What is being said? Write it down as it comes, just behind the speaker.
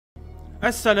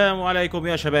السلام عليكم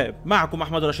يا شباب، معكم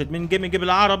احمد راشد من جيمنج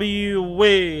بالعربي.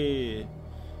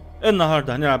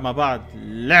 النهارده هنلعب مع بعض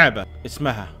لعبه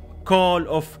اسمها كول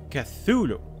اوف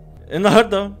كاثولو.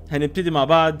 النهارده هنبتدي مع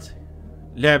بعض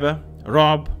لعبه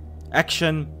رعب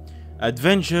اكشن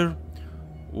ادفنتشر،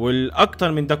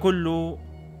 والاكتر من ده كله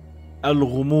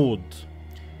الغموض.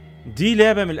 دي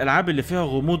لعبه من الالعاب اللي فيها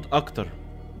غموض اكتر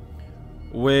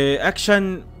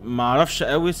واكشن، معرفش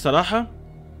قوي الصراحه،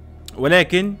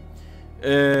 ولكن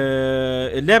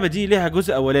اللعبه دي ليها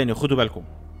جزء اولاني، خدوا بالكم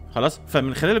خلاص.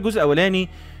 فمن خلال الجزء الاولاني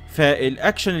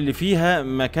فالاكشن اللي فيها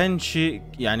ما كانش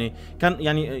كان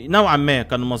نوعا ما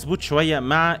كان مظبوط شويه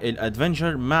مع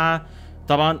الادفنتشر، مع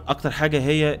طبعا اكتر حاجه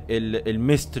هي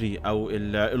الميستري او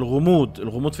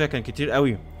الغموض فيها كان كتير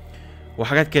قوي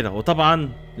وحاجات كده. وطبعا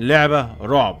لعبه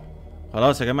رعب،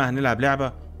 خلاص يا جماعه هنلعب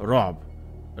لعبه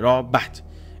رعب بحت.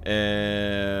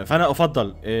 فانا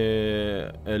افضل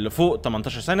اللي فوق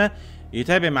 18 سنه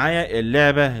يتابع معايا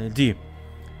اللعبه دي.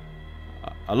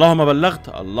 اللهم بلغت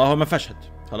اللهم فاشهد.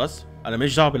 خلاص انا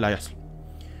ماليش دعوه باللي هيحصل،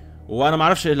 وانا ما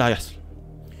اعرفش ايه اللي هيحصل.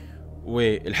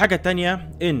 والحاجه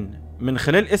التانيه ان من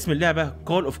خلال اسم اللعبه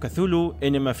كول اوف كاثولو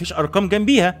ان ما فيش ارقام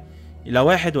جنبيها، لا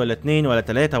 1 ولا 2 ولا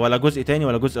 3 ولا جزء تاني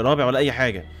ولا جزء رابع ولا اي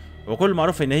حاجه، وكل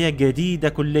معروف ان هي جديده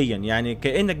كليا، يعني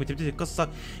كانك بتبتدي القصه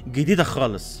جديده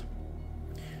خالص.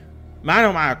 معانا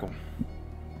ومعاكم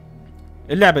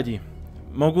اللعبة دي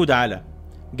موجودة على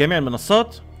جميع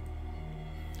المنصات،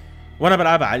 وانا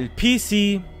بلعبها على البي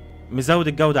سي، مزود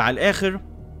الجودة على الاخر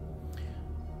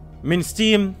من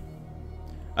ستيم.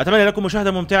 اتمنى لكم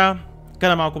مشاهدة ممتعة.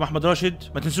 كان معكم احمد راشد.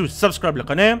 ما تنسوش سبسكرايب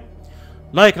للقناة،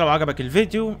 لايك لو عجبك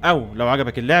الفيديو او لو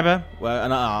عجبك اللعبة،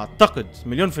 وانا اعتقد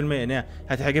مليون في المية انها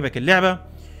هتعجبك اللعبة.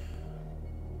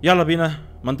 يلا بينا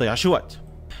ما نضيعش وقت،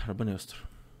 ربنا يستر.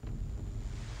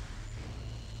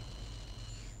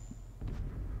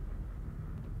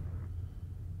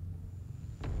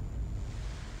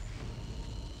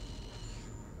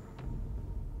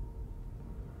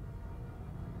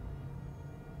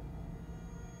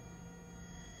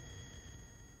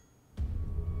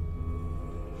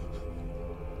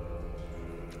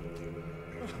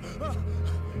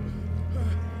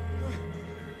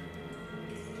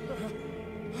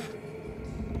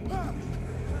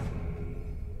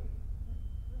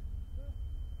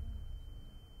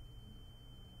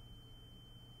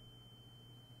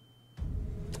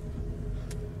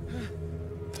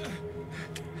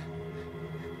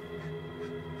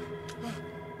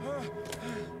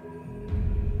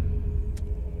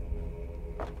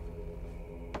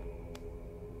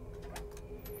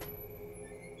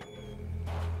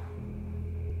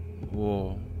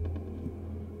 واو،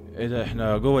 ايه ده؟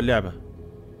 احنا جوه اللعبة.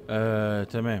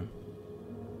 تمام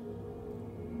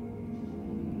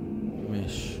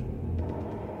ماشي.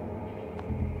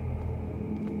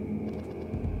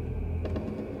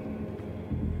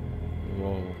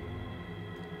 واو،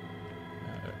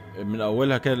 من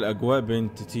اولها كده الاجواء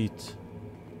بنت تيت.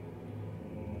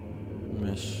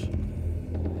 ماشي.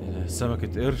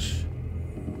 سمكة قرش.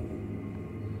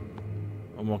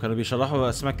 هما كانوا بيشرحوا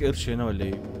اسماك قرش هنا ولا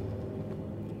ايه؟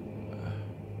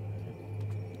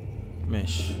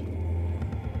 ماشي.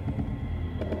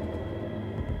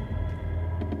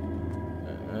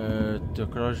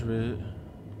 تكراش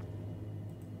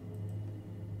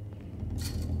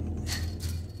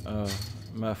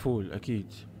مقفول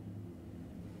اكيد.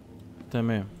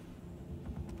 تمام،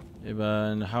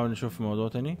 يبقى نحاول نشوف موضوع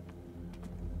تاني.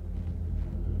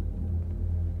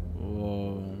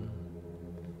 واو.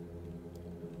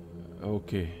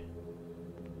 اوكي.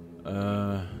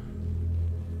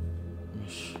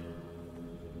 مش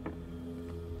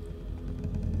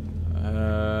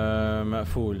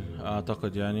مقفول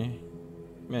اعتقد يعني.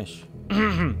 ماشي.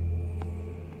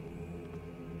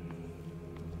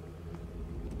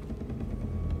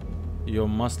 You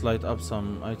must light up some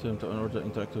item to in order to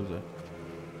interact with it.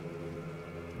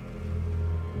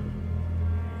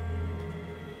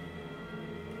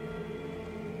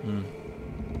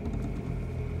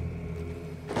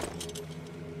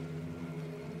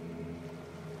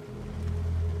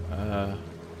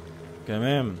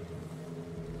 تمام.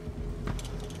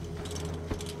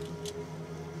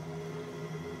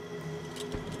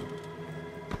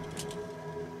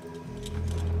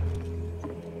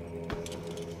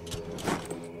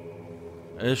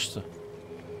 قشطة.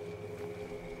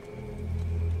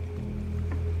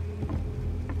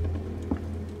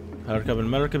 هركب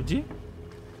المركب دي؟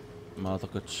 ما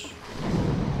اعتقدش.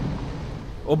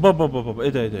 اوبا اوبا اوبا، ايه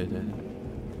ده ايه ده ايه ده؟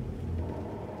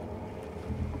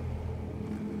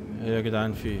 ايه يا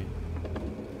جدعان في ايه؟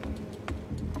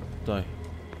 طيب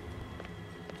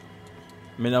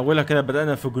من اولها كده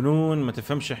بدأنا في جنون ما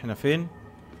تفهمش احنا فين.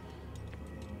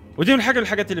 ودي من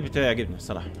الحاجات اللي بتعجبني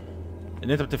الصراحة،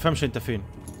 ان انت ما بتفهمش انت فين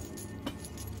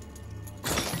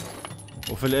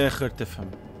وفي الاخر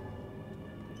تفهم.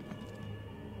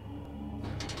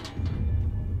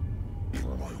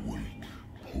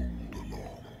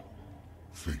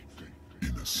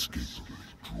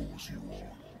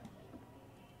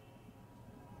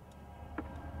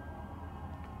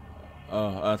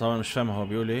 طبعا مش فاهم هو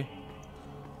بيقول ايه،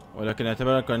 ولكن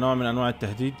اعتبرها كنوع من انواع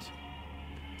التهديد.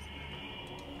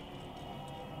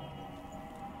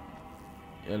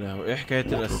 يا لهوي ايه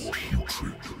حكاية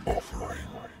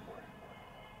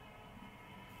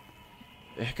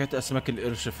ايه حكاية اسماك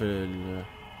القرش في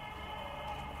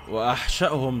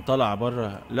واحشائهم طلع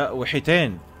بره. لا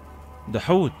وحيتان، ده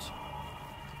حوت،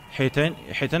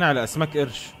 حيتان على اسماك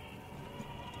قرش.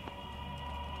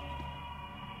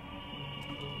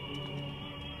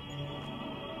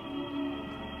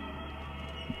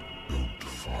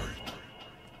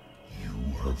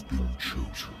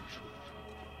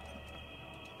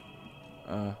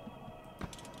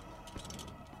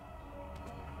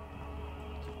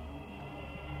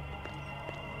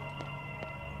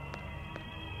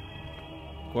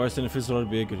 كويس ان في زرار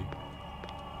بيجري.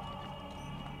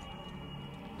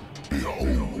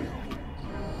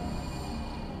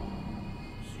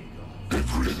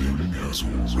 Everything has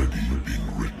already been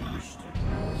written.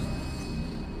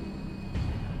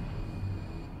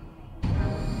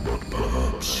 But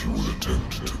perhaps you will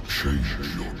attempt to change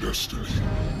your destiny.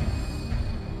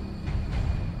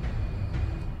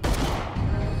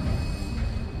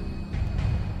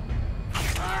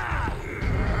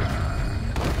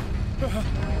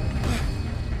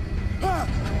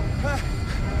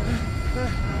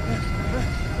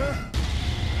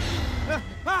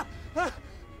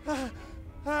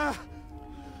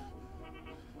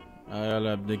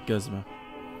 يلا ابن الجزمة،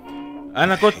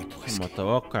 انا كنت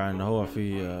متوقع ان هو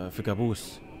في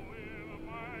كابوس.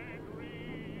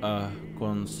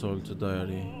 كونسولت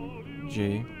دايري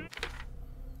جي.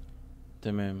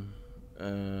 تمام.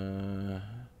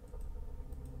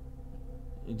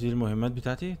 دي المهمات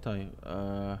بتاعتي. طيب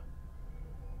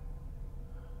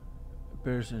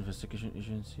Paris Investigation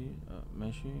Agency.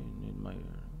 ماشي. need my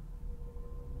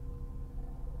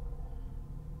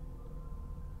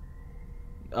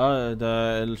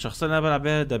ده الشخصية اللي انا بلعب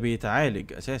بيها ده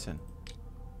بيتعالج اساسا.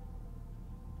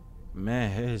 ما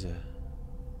هذا؟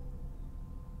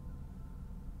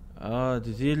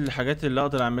 دي الحاجات اللي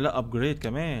اقدر اعملها ابجريد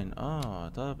كمان.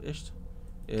 طب قشطة.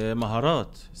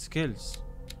 مهارات سكيلز.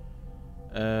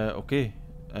 اوكي.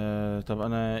 طب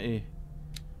انا ايه؟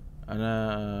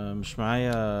 انا مش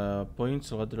معايا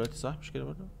بوينتس لغايه دلوقتي صح؟ مش كده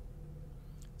برضه؟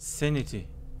 سينيتي.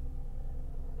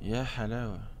 يا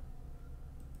حلاوه.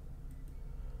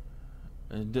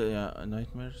 يا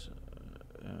نايتميرز.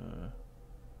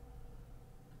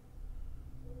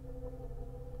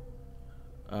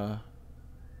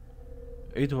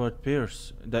 ادوارد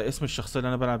بيرس ده اسم الشخصيه اللي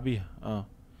انا بلعب بيها.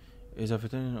 is a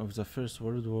veteran of the first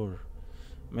world war.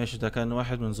 ماشي، ده كان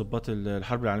واحد من ضباط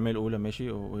الحرب العالميه الاولى.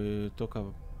 ماشي. و took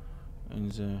up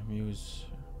in the news.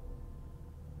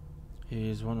 he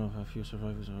is one of a few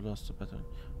survivors who lost the battle.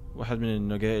 واحد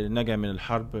من النجا من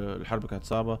الحرب كانت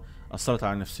صعبة، أثرت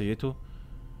على نفسيته.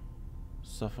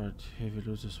 suffered heavy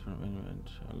losses from enemy and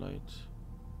allied.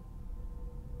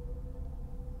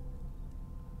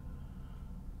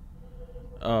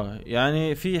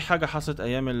 يعني في حاجة حصلت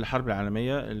أيام الحرب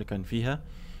العالمية اللي كان فيها،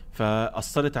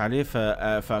 فأثرت عليه.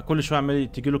 فكل شوية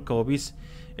عمال تجيله الكوابيس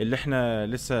اللي احنا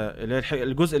لسه اللي هي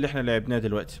الجزء اللي احنا لعبناه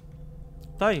دلوقتي.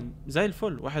 طيب زي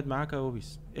الفل، واحد معاه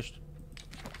كوابيس قشطة.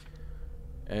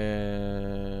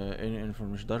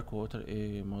 مش دارك ووتر.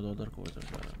 ايه موضوع دارك ووتر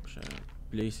ده؟ مش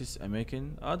بليسز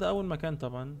اماكن. ده اول مكان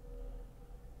طبعا.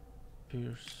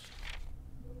 بيرس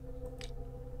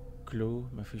كلو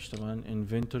مفيش طبعا.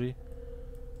 انفنتوري.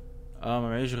 ما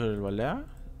معيش غير الولاعة.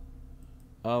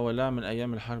 ولاعة من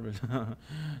ايام الحرب.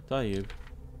 طيب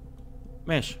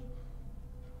ماشي.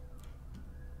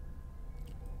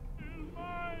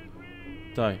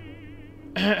 طيب.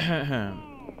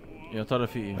 يا ترى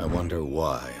في ايه؟ I wonder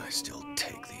why I still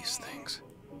take these things.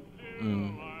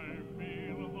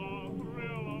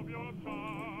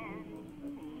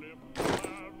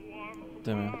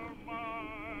 تمام.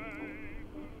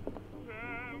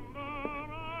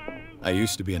 I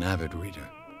used to be an avid reader.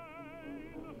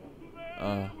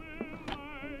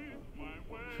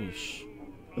 فيش.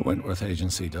 The Wentworth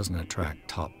Agency doesn't attract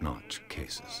top-notch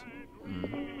cases.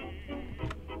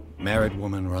 Married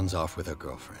woman runs off with her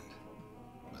girlfriend.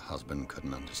 The husband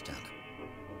couldn't understand it.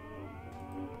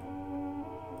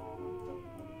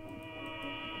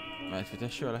 ما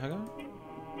يتفتحش ولا حاجة؟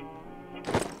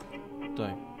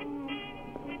 طيب.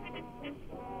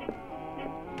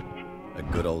 A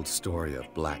good old story of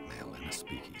blackmail in a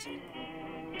speakeasy.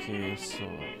 اوكي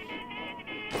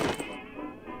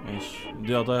ماشي،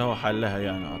 دي قضايا هو حلها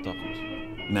يعني اعتقد.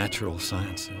 Natural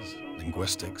sciences,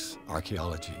 linguistics,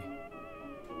 archaeology.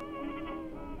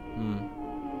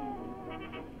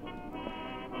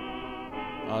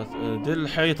 دي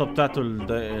الحيطة بتاعته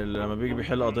لما بيجي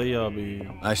بيحل قضية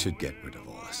I should get rid of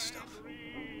all this stuff.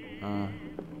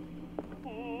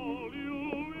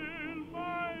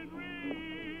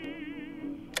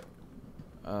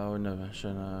 والنبي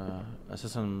عشان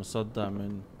اساسا مصدع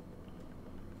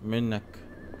منك.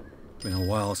 Been a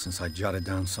while since I jotted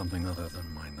down something other than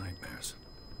my nightmares.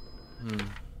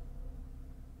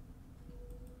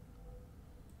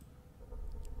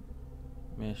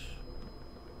 ماشي.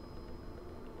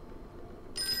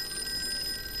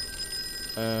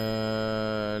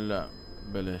 لا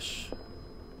بلاش.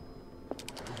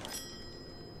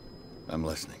 I'm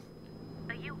listening.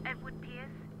 Are you Edward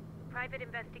Pierce, private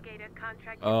investigator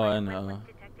contracted Oh, by I the know. Wentworth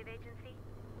Detective Agency?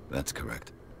 That's correct.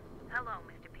 Hello,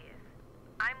 Mr. Pierce.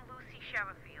 I'm Lucy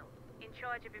Sherifield, in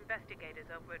charge of investigators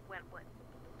over at Wentworth.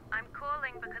 I'm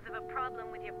calling because of a problem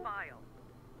with your file.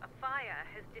 A fire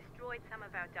has destroyed some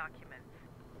of our documents.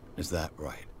 Is that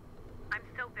right? I'm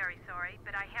so very sorry,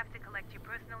 but I have to collect your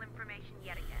personal information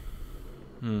yet again.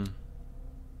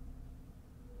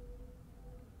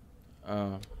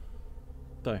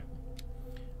 طيب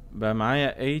بقى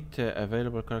معايا 8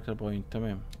 available character point.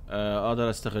 تمام. اقدر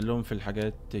استغلهم في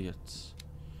الحاجات ديت.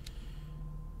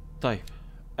 طيب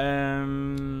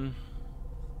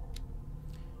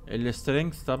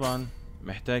السترينث طبعا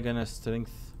محتاج انا سترينث.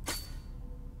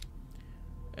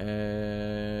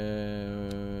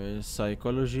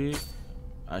 السايكولوجي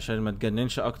عشان ما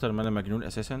تجننش اكتر ما انا مجنون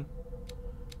اساسا.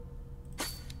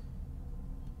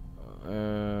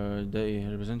 ده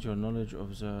ايه؟ represent your knowledge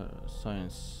of the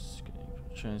science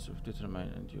chance of determine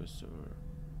and use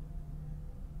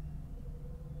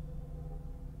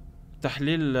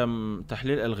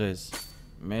تحليل الغاز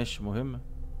ماشي مهمة.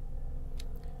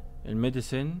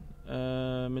 الميديسين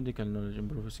medical knowledge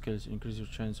improve skills increase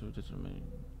your chance of determining.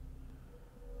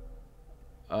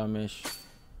 ماشي.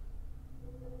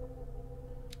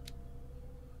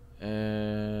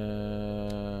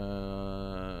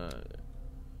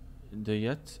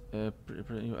 ديت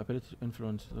ability to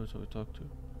influence those who talk to.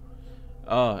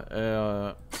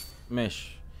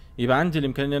 ماشي. يبقى عندي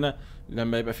الامكانيه ان انا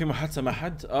لما يبقى في محادثه مع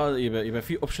حد يبقى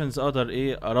في اوبشنز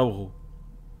اقدر اراوغه.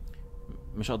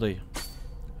 مش قضيه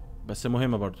بس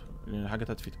مهمه برضو لان حاجه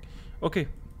هتفيدك. اوكي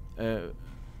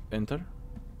انتر.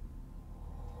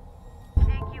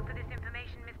 Thank you for this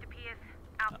information, Mr. Pierce.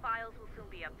 Our files will soon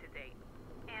be up to date.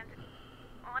 And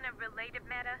on a related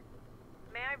matter,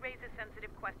 may I raise a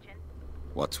sensitive question?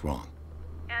 What's wrong?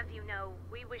 As you know,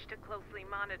 we wish to closely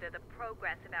monitor the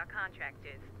progress of our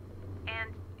contractors. And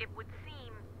it would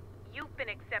seem you've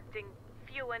been accepting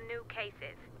fewer new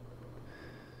cases.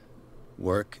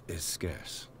 Work is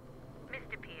scarce.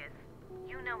 Mr. Pierce,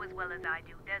 you know as well as I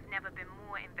do there's never been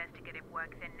more investigative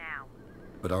work than now.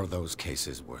 But are those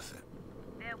cases worth it?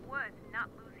 They're worth not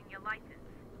losing your license.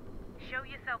 Show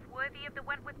yourself worthy of the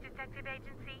Wentworth Detective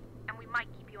Agency, and we might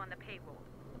keep you on the payroll.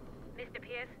 Mr.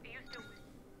 Pierce, are you still...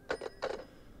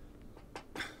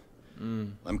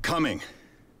 I'm coming.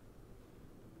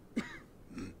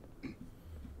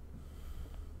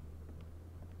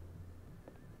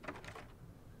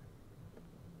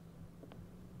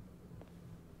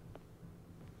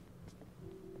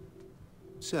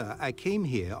 Sir, I came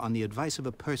here on the advice of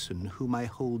a person whom I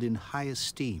hold in high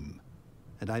esteem,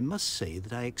 and I must say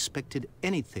that I expected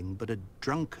anything but a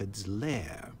drunkard's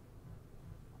lair.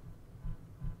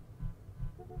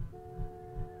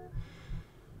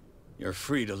 You're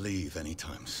free to leave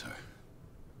anytime, sir.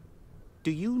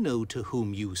 Do you know to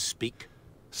whom you speak?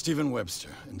 Stephen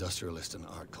Webster, industrialist and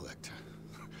art collector.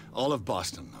 All of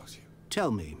Boston knows you.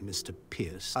 Tell me, Mr.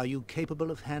 Pierce, are you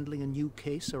capable of handling a new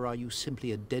case, or are you simply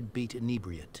a deadbeat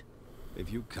inebriate? If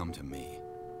you come to me,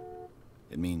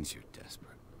 it means you're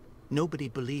desperate. Nobody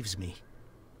believes me.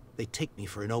 They take me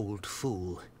for an old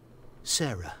fool.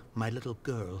 Sarah, my little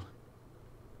girl,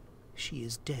 she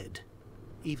is dead.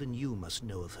 Even you must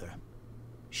know of her.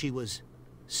 She was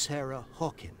Sarah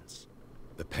Hawkins.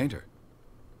 The painter?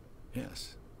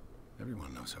 Yes.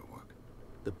 Everyone knows her work.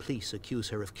 The police accuse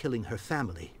her of killing her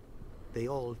family. They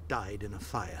all died in a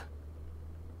fire.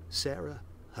 Sarah,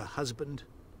 her husband,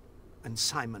 and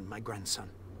Simon, my grandson.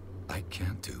 I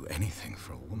can't do anything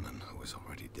for a woman who is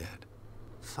already dead.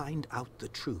 Find out the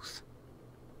truth.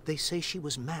 They say she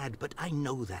was mad, but I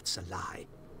know that's a lie.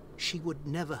 She would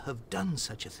never have done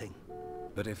such a thing.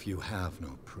 But if you have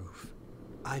no proof,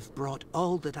 I've brought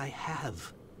all that I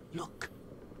have. Look.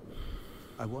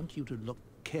 I want you to look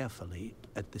carefully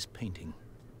at this painting.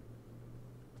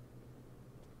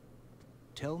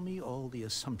 Tell me all the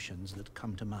assumptions that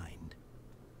come to mind.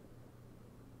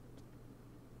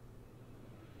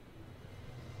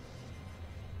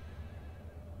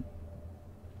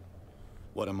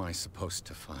 What am I supposed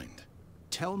to find?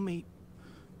 Tell me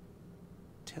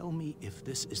if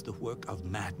this is the work of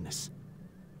madness.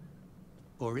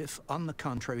 Or if, on the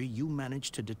contrary, you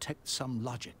manage to detect some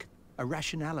logic, a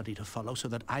rationality to follow so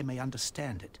that I may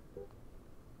understand it.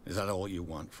 Is that all you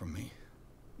want from me?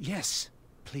 Yes,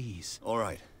 please. All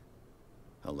right.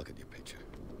 I'll look at your picture.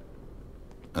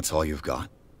 That's all you've got?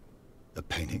 The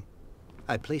painting?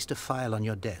 I placed a file on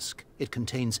your desk. It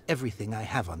contains everything I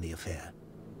have on the affair.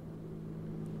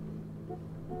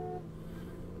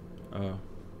 Oh.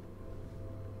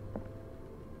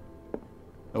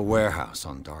 A warehouse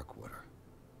on Darkwater.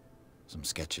 Some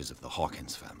sketches of the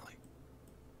Hawkins family.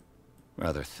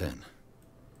 Rather thin.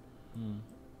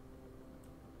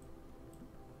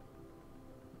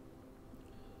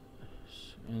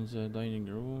 In the dining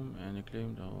room and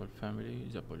claimed the whole family,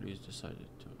 the police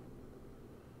decided to.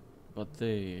 But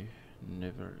they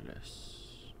nevertheless.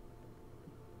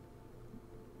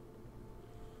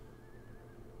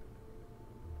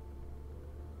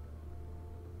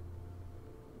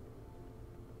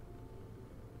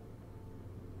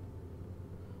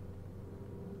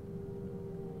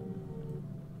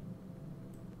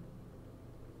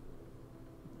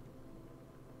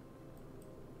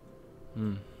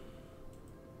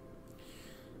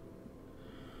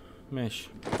 ماشي.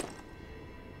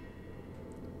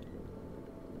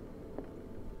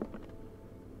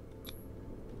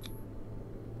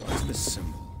 What's this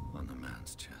symbol on the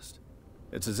man's chest?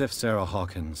 It's as if Sarah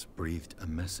Hawkins breathed a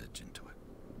message into it.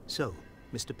 So,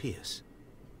 Mr. Pierce,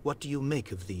 what do you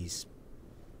make of these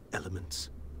elements?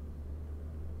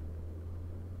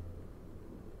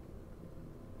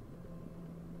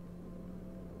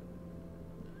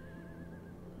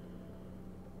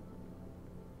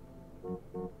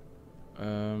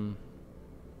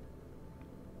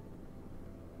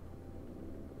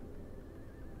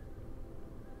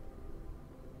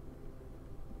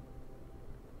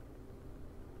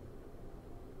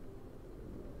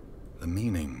 The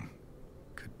meaning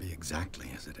could be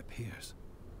exactly as it appears.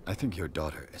 I think your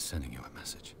daughter is sending you a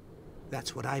message.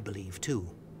 That's what I believe, too.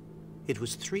 It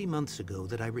was 3 months ago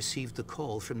that I received the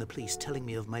call from the police telling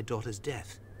me of my daughter's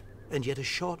death. And yet a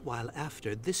short while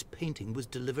after, this painting was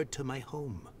delivered to my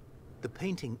home. The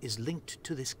painting is linked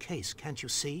to this case, can't you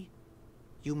see?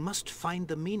 You must find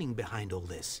the meaning behind all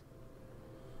this.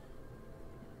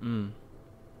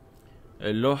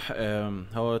 اللوح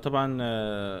هو طبعا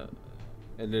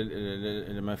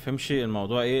اللي ما فهمش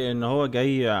الموضوع ايه، ان هو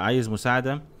جاي عايز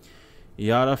مساعدة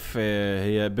يعرف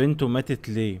هي بنته ماتت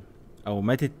ليه او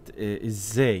ماتت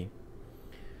ازاي.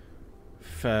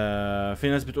 ففي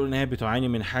ناس بتقول ان هي بتعاني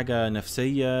من حاجة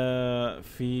نفسية،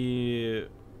 في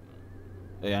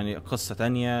يعني قصة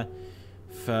تانية.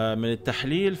 فمن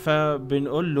التحليل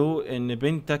فبنقول له ان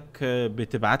بنتك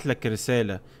بتبعت لك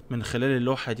رسالة من خلال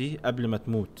اللوحة دي قبل ما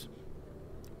تموت.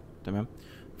 تمام،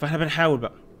 فاحنا بنحاول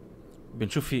بقى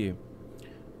بنشوف فيه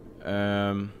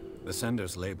ايه. The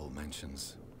sender's label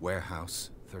mentions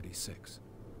Warehouse 36.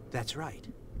 That's right.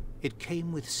 It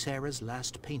came with Sarah's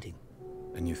last painting.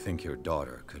 And you think your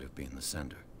daughter could have been the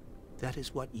sender? That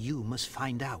is what you must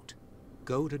find out.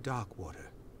 Go to Darkwater.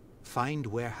 Find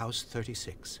Warehouse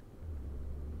 36.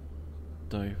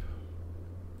 طيب.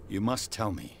 You must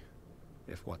tell me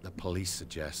if what the police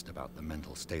suggest about the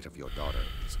mental state of your daughter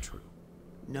is true.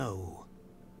 No.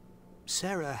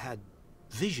 Sarah had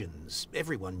visions.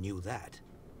 Everyone knew that.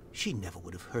 She never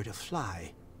would have hurt a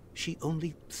fly. She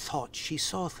only thought she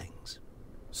saw things.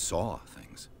 Saw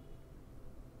things?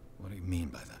 What do you mean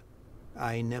by that?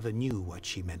 I never knew what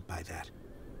she meant by that.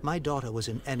 My daughter was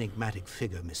an enigmatic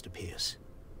figure, Mr. Pierce.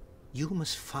 You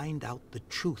must find out the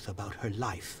truth about her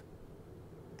life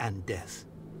and death.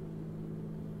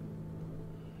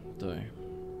 طيب.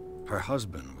 Her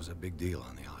husband was a big deal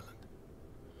on the island.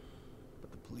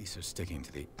 But the police are sticking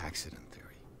to the accident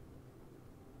theory.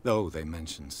 Though they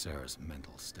mentioned Sarah's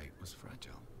mental state was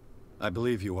fragile. I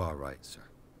believe you are right, sir.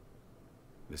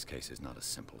 This case is not as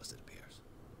simple as it appears.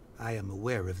 I am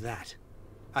aware of that.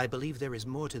 I believe there is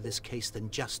more to this case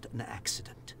than just an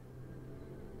accident.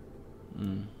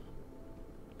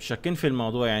 شاكين في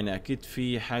الموضوع، يعني اكيد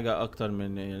في حاجة اكتر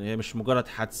من، يعني هي مش مجرد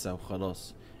حادثة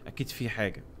وخلاص، اكيد في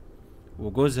حاجة.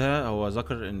 وجوزها هو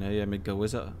ذكر ان هي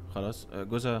متجوزة خلاص،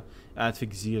 جوزها قاعد في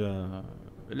جزيرة.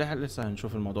 لسه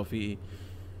هنشوف الموضوع فيه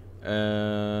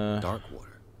ايه.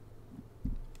 Darkwater.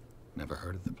 Never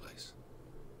heard of the place.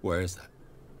 Where is that?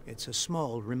 It's a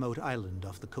small, remote island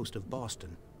off the coast of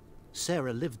Boston.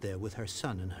 Sarah lived there with her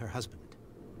son and her husband.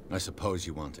 I suppose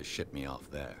you want to ship me off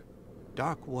there.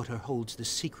 Darkwater holds the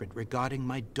secret regarding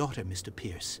my daughter, Mr.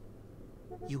 Pierce.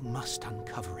 You must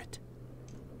uncover it.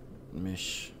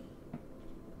 مش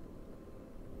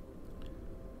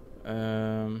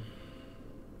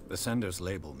The sender's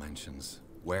label mentions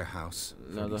warehouse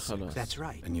لا ده 46. خلاص. That's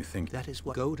right. And you think... That is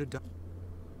what... Go to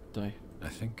طيب I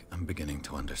think I'm beginning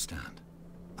to understand.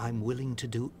 I'm willing to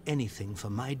do anything for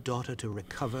my daughter to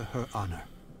recover her honor.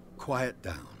 Quiet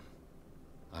down.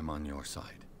 I'm on your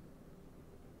side.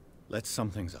 Let's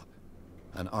sum things up.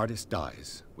 An artist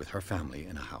dies with her family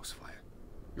in a house fire.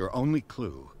 Your only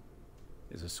clue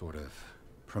is a sort of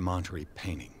promontory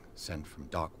painting sent from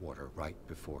Darkwater right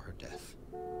before her death.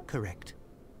 Correct.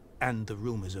 And the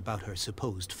rumors about her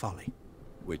supposed folly.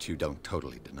 Which you don't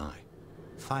totally deny.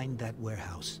 Find that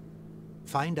warehouse.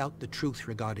 Find out the truth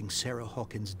regarding Sarah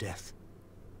Hawkins' death.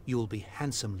 You'll be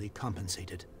handsomely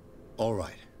compensated. All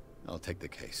right. I'll take the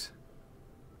case.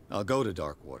 I'll go to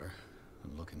Darkwater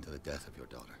and look into the death of your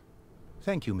daughter.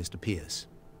 Thank you, Mr. Pierce.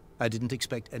 I didn't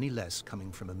expect any less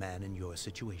coming from a man in your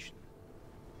situation.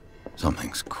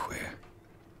 Something's queer.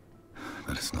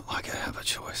 But it's not like I have a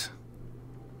choice.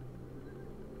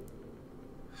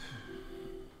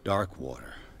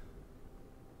 Darkwater.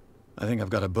 I think I've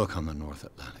got a book on the North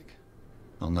Atlantic.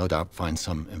 I'll no doubt find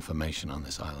some information on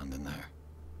this island in there.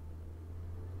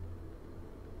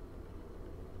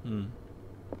 The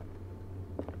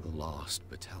Lost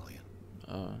Battalion.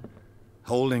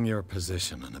 Holding your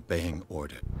position and obeying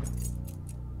order.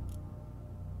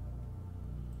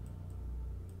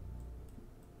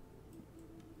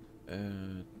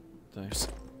 طيب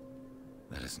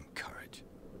That isn't courage.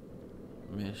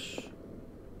 مش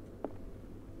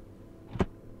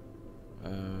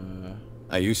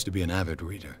I used to be an avid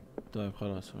reader. طيب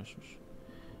خلاص مش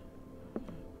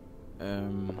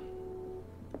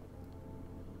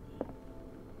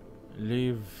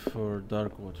leave for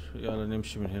Darkwater. يلا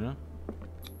نمشي من هنا.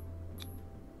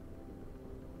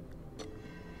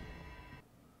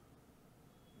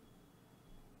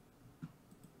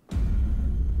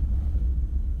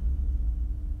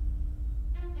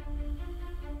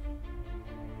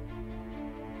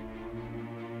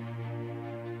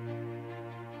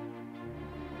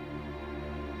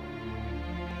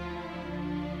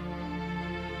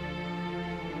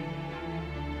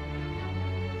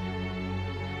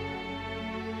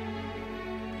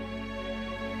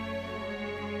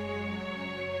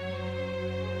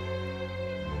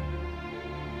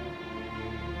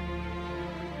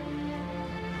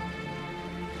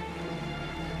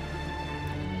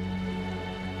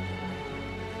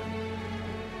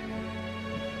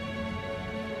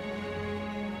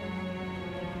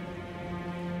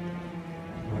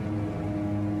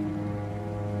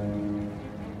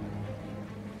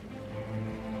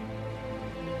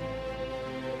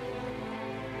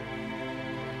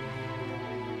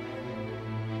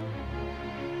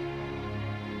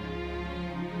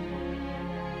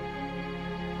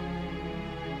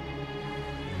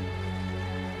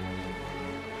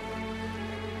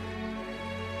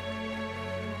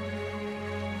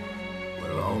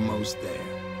 Almost there.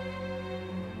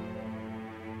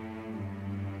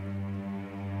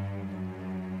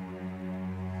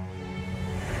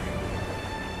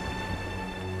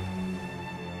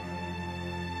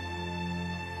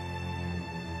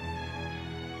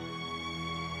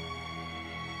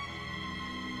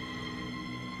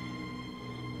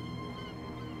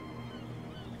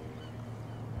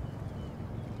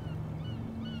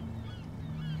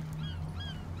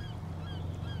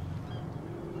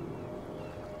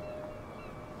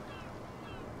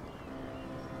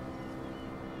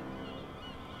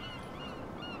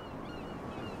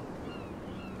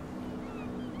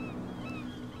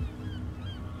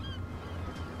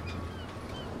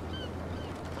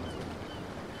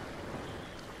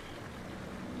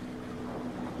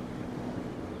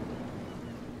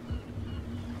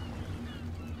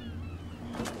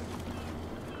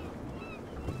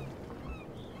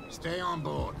 Stay on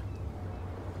board.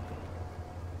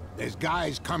 There's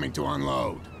guys coming to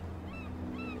unload.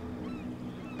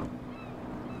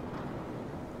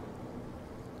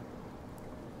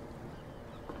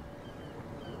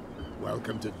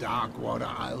 Welcome to Darkwater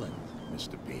Island,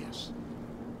 Mr. Pierce.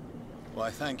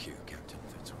 Why, thank you, Captain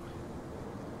Fitzroy.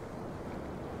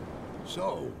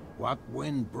 So, what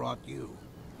wind brought you?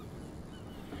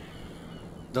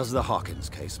 Does the Hawkins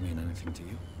case mean anything to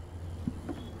you?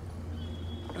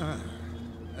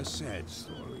 A sad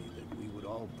story that we would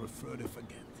all prefer to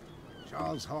forget.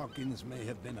 Charles Hawkins may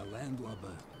have been a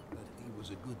landlubber, but he was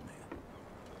a good man.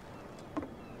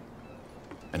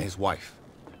 And his wife,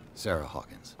 Sarah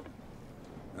Hawkins.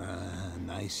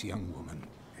 Nice young woman.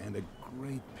 And a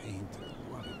great painter.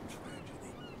 What a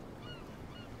tragedy.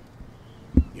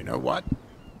 You know what?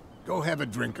 Go have a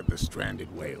drink at the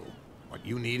Stranded Whale. What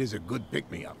you need is a good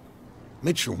pick-me-up.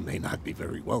 Mitchell may not be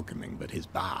very welcoming, but his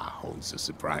bar holds a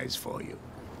surprise for you.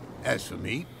 As for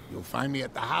me, you'll find me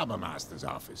at the Harbor Master's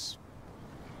office.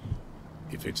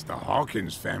 If it's the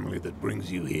Hawkins family that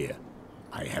brings you here,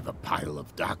 I have a pile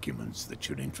of documents that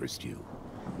should interest you.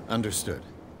 Understood.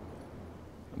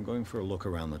 I'm going for a look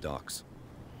around the docks.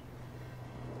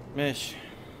 ماشي.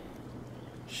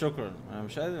 شكرا. انا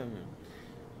مش قادر.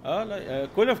 لا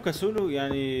كل في كاسولو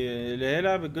يعني اللي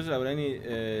هيلعب الجزء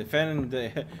الاولاني فعلا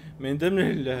من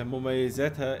ضمن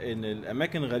مميزاتها ان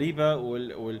الاماكن غريبه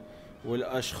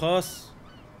والاشخاص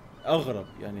اغرب،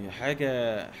 يعني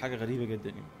حاجه غريبه جدا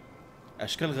يعني.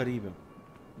 اشكال غريبه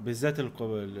بالذات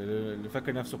اللي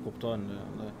فاكر نفسه قبطان.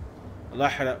 الله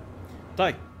يحرق.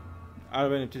 طيب على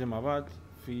بقى نبتدي مع بعض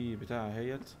في بتاع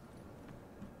اهيت.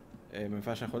 ما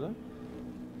ينفعش اخدها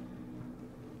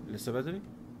لسه بدري.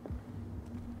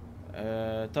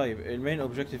 طيب المين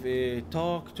اوبجكتيف ايه؟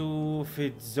 توك تو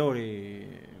فيتزوري.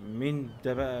 مين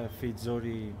ده بقى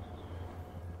فيتزوري؟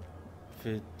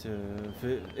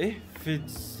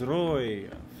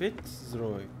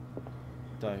 فيتزروي.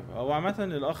 طيب هو عامة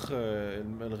الاخ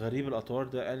الغريب الاطوار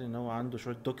ده قال ان هو عنده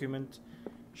شوية دوكيمنت،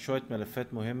 شوية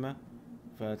ملفات مهمة،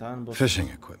 فتعال نبص. Fishing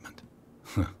equipment.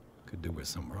 Could do with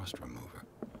some rust remover.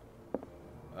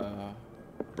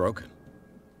 Broken.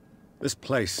 This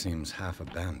place seems half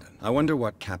abandoned. I wonder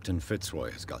what Captain Fitzroy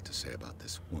has got to say about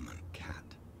this woman, Cat.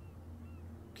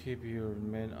 Keep your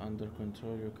men under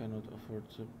control. You cannot afford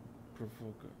to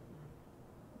provoke.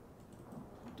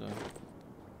 طيب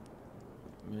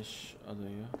مش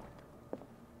قضية.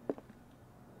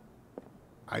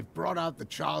 I've brought out the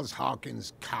Charles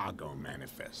Hawkins cargo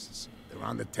manifests. They're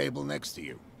on the table next to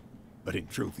you. But in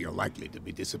truth, you're likely to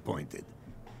be disappointed.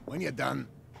 When you're done,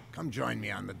 come join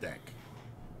me on the deck.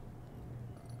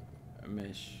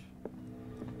 ماشي.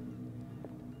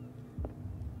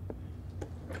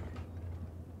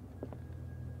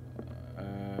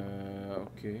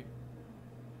 اوكي.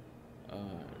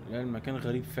 لا المكان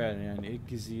غريب فعلا، يعني ايه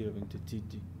الجزيرة بنت التيت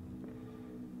دي؟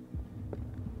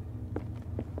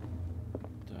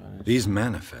 These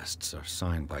manifests are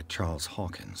signed by Charles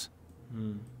Hawkins.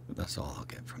 But that's all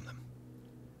I'll get from them.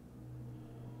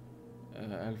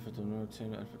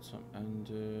 1890 and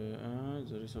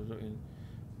the rest of the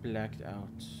blacked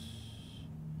out.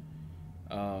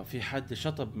 في حد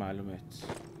شطب معلومات.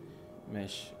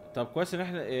 ماشي. طب كويس ان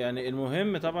احنا يعني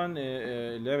المهم طبعا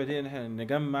اللعبة دي ان احنا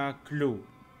نجمع كلو.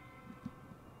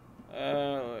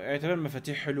 اعتبر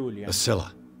مفاتيح حلول يعني.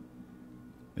 Basilla.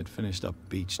 It finished up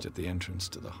beached at the entrance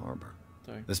to the harbor.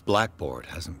 طيب. This blackboard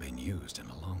hasn't been used in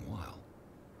a long while.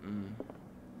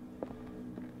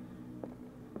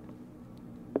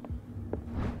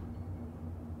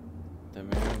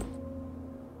 تمام.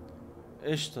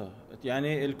 قشطة.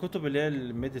 يعني الكتب اللي هي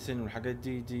الميديسين والحاجات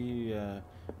دي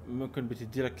ممكن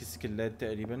بتدي لك سكيلات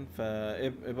تقريبا،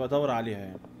 فابقى دور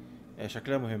عليها يعني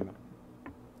شكلها مهمة.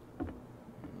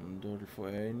 الدور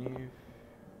الفوقاني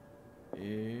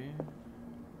ايه؟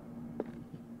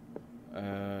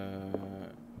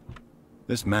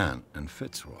 This man and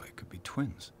Fitzroy could be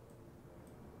twins.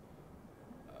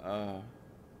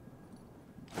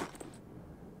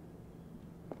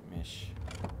 ماشي.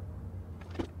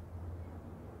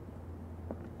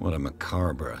 What a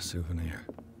macabre souvenir.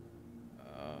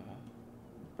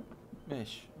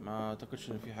 ماشي. ما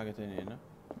اعتقدش ان في حاجة تانية هنا.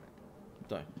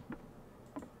 طيب.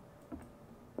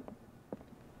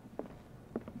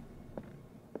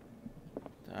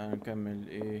 تعال نكمل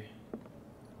ايه.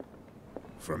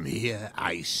 From here,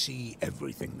 I see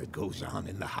everything that goes on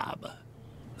in the harbor.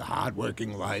 The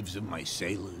hard-working lives of my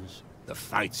sailors, the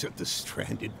fights at the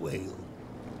Stranded Whale.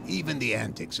 Even the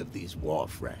antics of these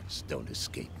wharf rats don't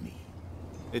escape me.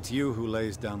 It's you who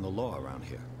lays down the law around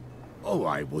here. Oh,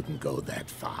 I wouldn't go that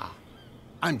far.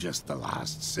 I'm just the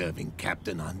last serving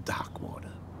captain on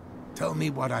Darkwater. Tell me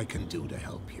what I can do to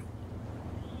help you.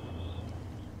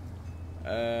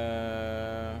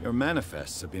 Your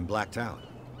manifests have been blacked out.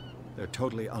 They're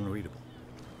totally unreadable.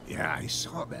 Yeah, I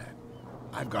saw that.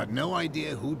 I've got no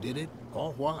idea who did it or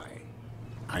why.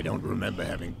 I don't remember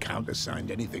having countersigned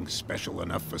anything special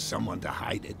enough for someone to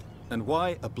hide it. And why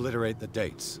obliterate the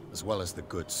dates, as well as the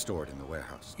goods stored in the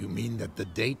warehouse? You mean that the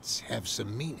dates have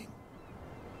some meaning?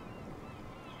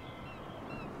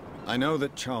 I know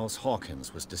that Charles Hawkins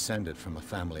was descended from a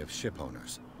family of ship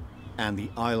owners, and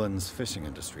the island's fishing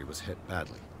industry was hit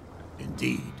badly.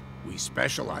 Indeed, we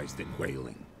specialized in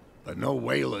whaling. but no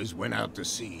whalers went out to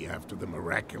sea after the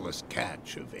miraculous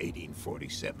catch of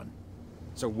 1847.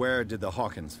 So where did the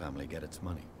Hawkins family get its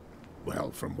money?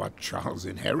 Well, from what Charles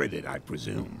inherited, I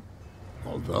presume.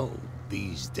 Although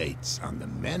these dates on the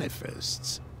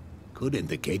manifests could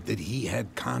indicate that he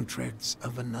had contracts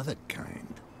of another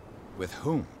kind. With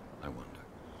whom, I wonder?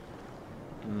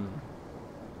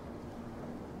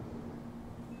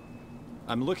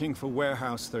 I'm looking for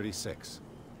Warehouse 36.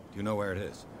 Do you know where it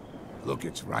is? Look,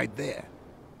 it's right there.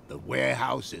 The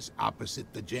warehouse is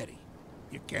opposite the jetty.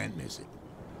 You can't miss it.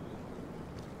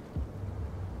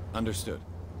 Understood.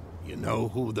 You know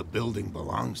who the building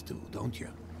belongs to, don't you?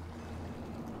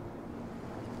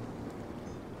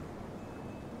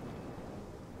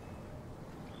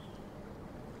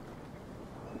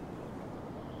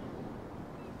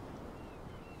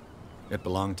 It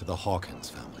belonged to the Hawkins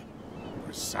family.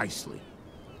 Precisely.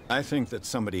 I think that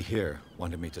somebody here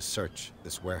wanted me to search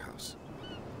this warehouse.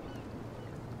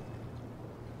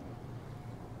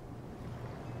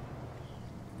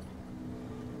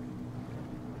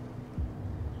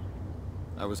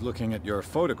 I was looking at your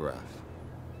photograph,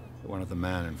 the one of the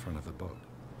man in front of the boat.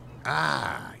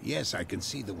 Ah, yes, I can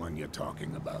see the one you're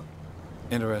talking about.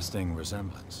 Interesting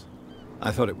resemblance.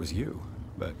 I thought it was you,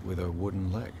 but with a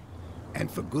wooden leg. And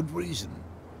for good reason.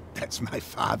 That's my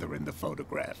father in the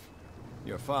photograph.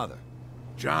 Your father?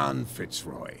 John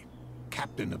Fitzroy,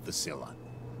 captain of the Scylla.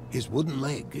 His wooden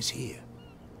leg is here.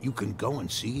 You can go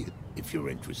and see it if you're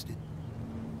interested.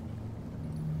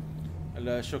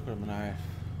 لا شكرا من عارف.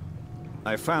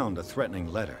 I found a threatening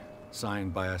letter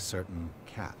signed by a certain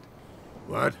cat.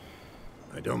 What?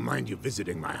 I don't mind you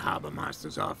visiting my harbor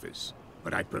master's office,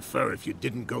 but I'd prefer if you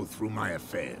didn't go through my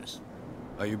affairs.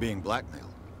 Are you being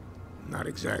blackmailed? Not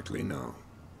exactly, no.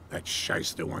 That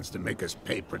shyster wants to make us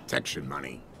pay protection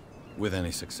money. With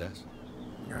any success?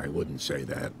 I wouldn't say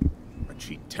that, but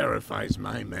she terrifies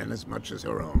my men as much as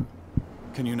her own.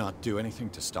 Can you not do anything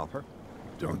to stop her?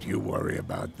 Don't you worry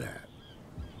about that.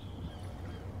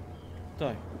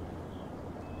 طيب.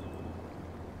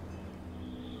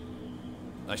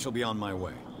 I shall be on my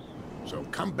way. So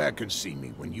come back and see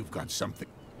me when you've got something.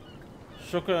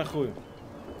 شكرا يا اخويا.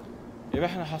 يبقى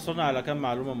احنا حصلنا على كام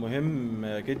معلومة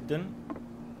مهمة جدا.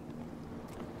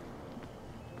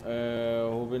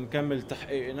 وبنكمل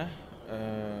تحقيقنا.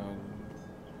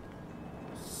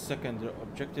 secondary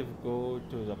objective, go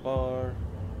to the bar.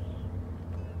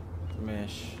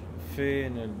 ماشي.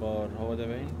 فين البار؟ هو ده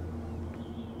باين؟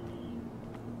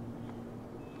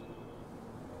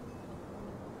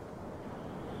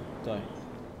 طيب.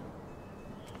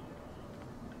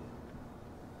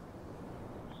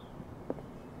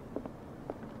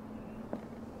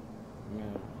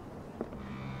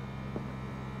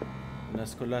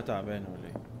 الناس كلها تعبانة ولا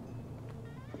ايه؟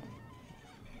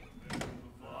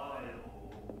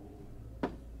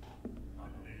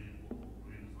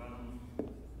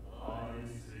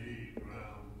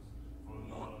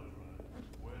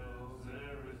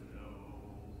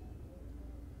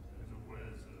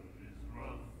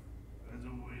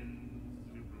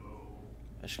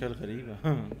 أشكال غريبة.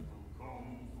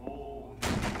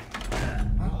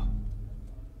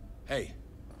 Hey,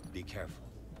 be careful.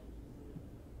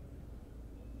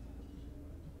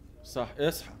 صح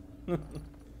اصحى.